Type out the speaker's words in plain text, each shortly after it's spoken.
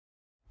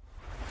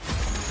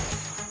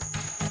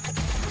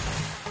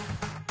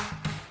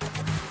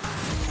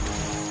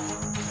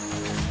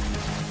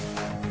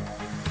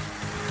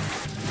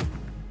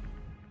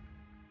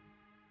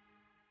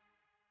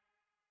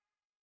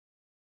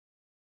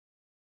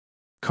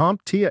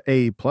CompTIA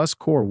A plus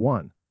Core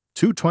 1,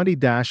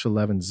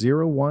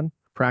 220-1101,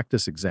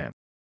 Practice Exam.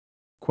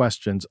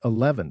 Questions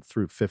 11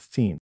 through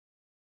 15.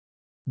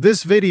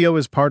 This video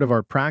is part of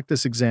our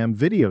practice exam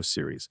video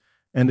series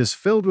and is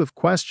filled with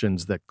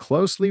questions that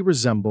closely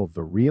resemble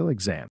the real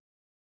exam.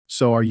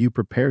 So are you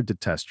prepared to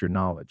test your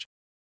knowledge?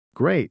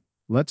 Great,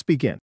 let's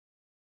begin.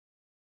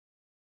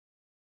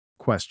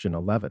 Question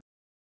 11.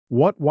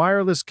 What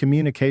wireless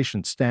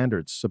communication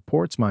standards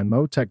supports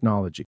MIMO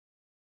technology?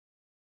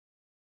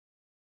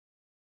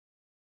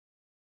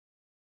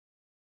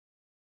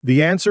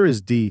 The answer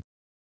is D,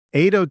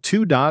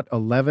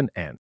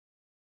 802.11n.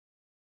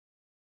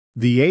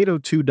 The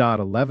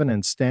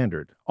 802.11n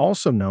standard,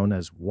 also known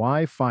as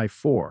Wi-Fi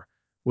 4,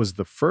 was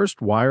the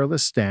first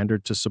wireless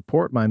standard to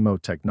support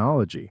MIMO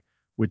technology,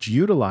 which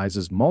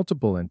utilizes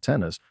multiple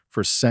antennas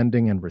for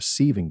sending and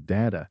receiving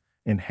data,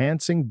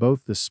 enhancing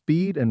both the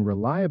speed and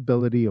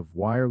reliability of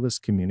wireless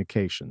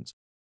communications.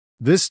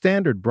 This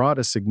standard brought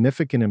a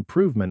significant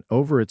improvement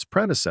over its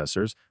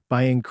predecessors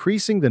by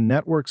increasing the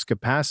network's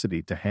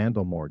capacity to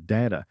handle more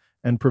data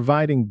and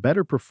providing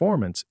better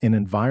performance in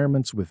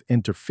environments with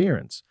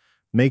interference,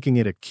 making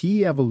it a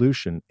key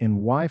evolution in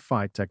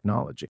Wi-Fi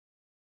technology.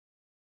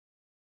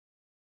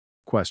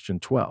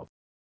 Question 12.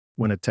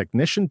 When a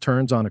technician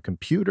turns on a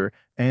computer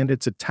and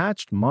its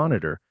attached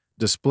monitor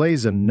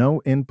displays a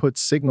no input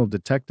signal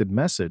detected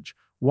message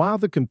while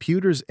the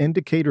computer's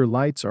indicator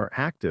lights are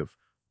active,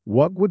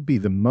 what would be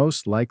the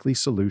most likely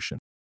solution?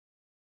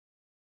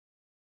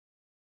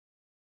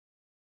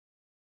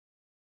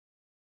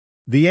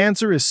 The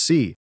answer is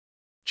C.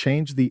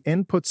 Change the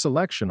input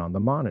selection on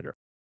the monitor.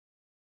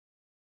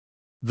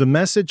 The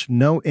message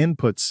 "No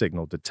input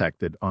signal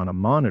detected" on a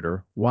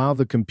monitor while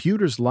the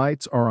computer's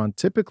lights are on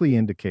typically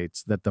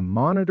indicates that the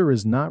monitor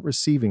is not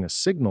receiving a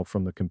signal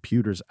from the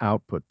computer's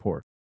output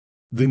port.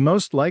 The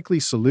most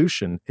likely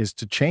solution is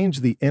to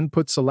change the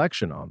input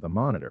selection on the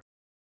monitor.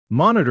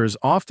 Monitors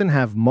often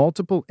have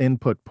multiple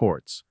input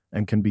ports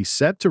and can be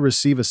set to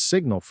receive a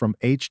signal from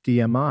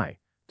HDMI,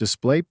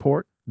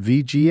 DisplayPort,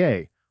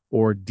 VGA,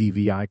 or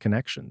DVI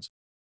connections.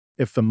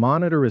 If the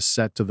monitor is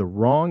set to the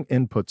wrong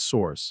input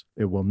source,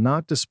 it will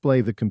not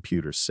display the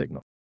computer's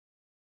signal.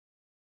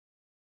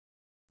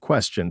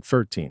 Question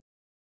 13.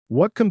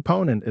 What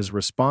component is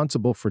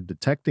responsible for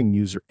detecting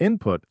user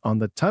input on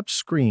the touch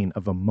screen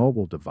of a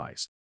mobile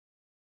device?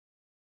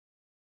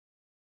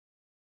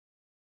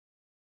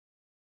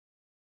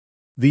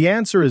 The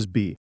answer is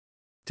B,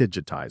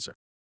 digitizer.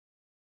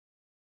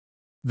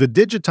 The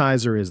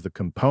digitizer is the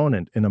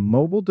component in a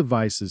mobile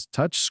device's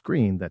touch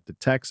screen that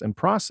detects and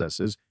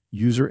processes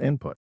user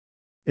input.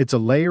 It's a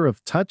layer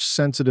of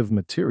touch-sensitive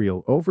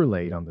material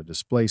overlaid on the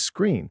display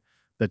screen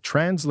that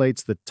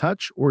translates the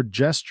touch or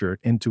gesture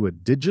into a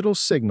digital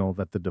signal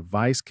that the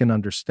device can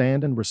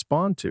understand and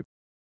respond to.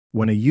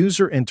 When a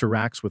user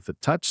interacts with the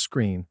touch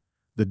screen,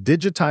 the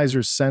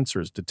digitizer's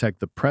sensors detect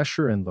the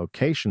pressure and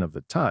location of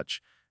the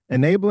touch,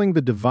 enabling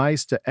the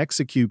device to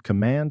execute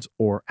commands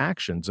or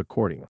actions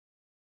accordingly.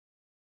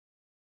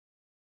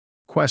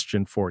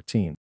 Question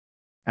 14.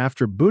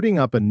 After booting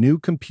up a new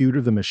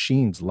computer, the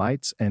machine's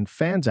lights and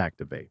fans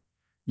activate,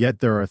 yet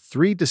there are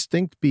 3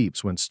 distinct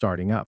beeps when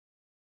starting up.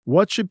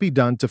 What should be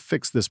done to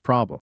fix this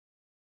problem?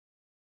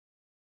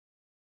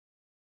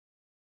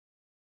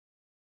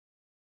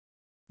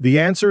 The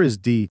answer is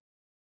D.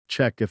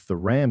 Check if the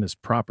RAM is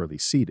properly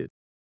seated.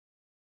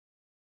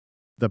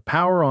 The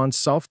power-on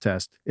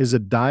self-test is a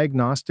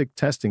diagnostic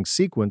testing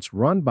sequence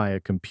run by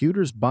a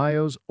computer's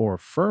BIOS or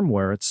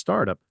firmware at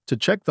startup to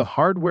check the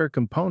hardware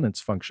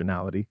components'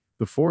 functionality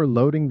before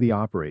loading the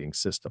operating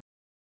system.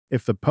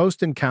 If the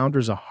post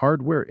encounters a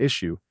hardware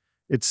issue,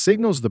 it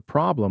signals the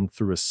problem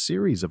through a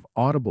series of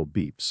audible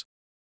beeps.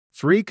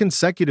 3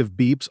 consecutive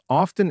beeps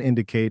often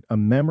indicate a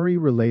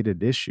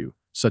memory-related issue,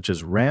 such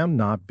as RAM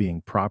not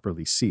being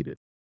properly seated.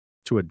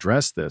 To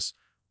address this,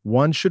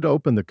 one should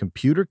open the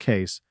computer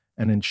case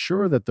and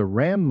ensure that the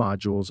RAM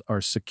modules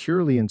are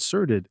securely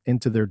inserted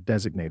into their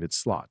designated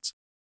slots.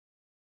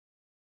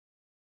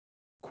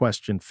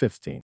 Question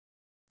 15.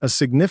 A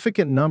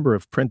significant number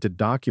of printed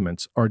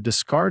documents are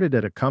discarded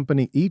at a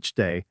company each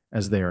day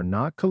as they are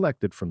not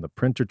collected from the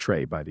printer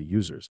tray by the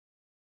users.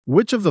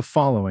 Which of the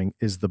following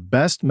is the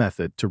best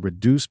method to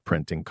reduce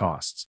printing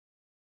costs?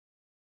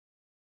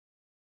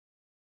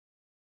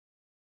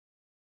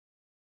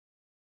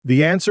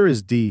 The answer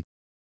is D.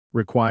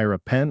 Require a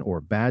pen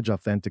or badge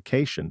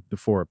authentication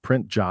before a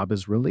print job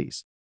is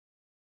released.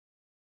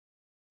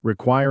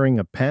 Requiring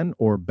a pen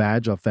or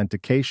badge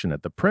authentication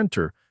at the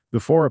printer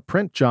before a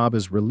print job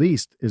is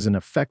released is an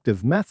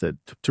effective method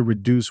to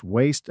reduce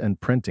waste and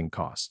printing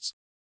costs.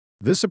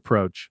 This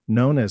approach,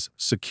 known as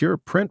secure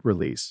print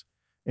release,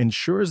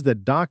 ensures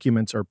that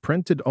documents are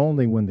printed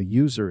only when the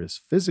user is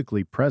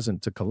physically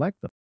present to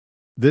collect them.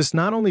 This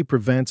not only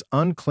prevents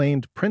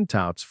unclaimed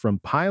printouts from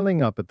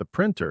piling up at the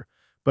printer,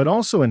 but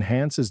also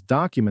enhances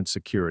document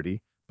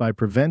security by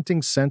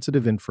preventing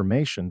sensitive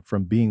information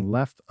from being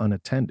left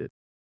unattended.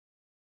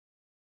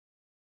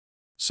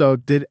 So,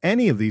 did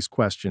any of these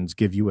questions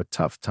give you a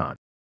tough time?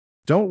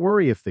 Don't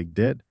worry if they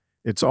did.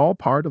 It's all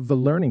part of the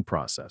learning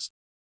process.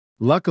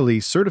 Luckily,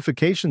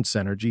 Certification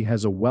Cynergy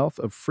has a wealth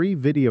of free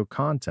video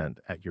content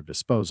at your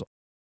disposal.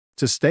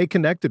 To stay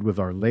connected with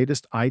our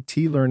latest IT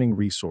learning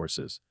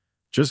resources,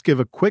 just give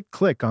a quick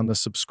click on the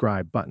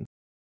subscribe button.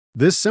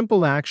 This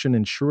simple action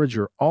ensures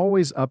you're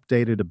always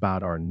updated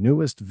about our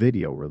newest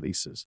video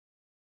releases.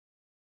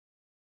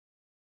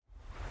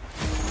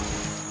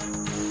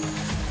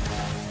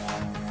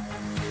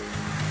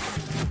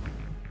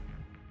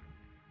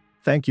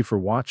 Thank you for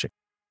watching.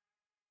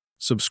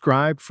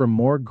 Subscribe for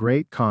more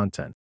great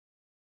content.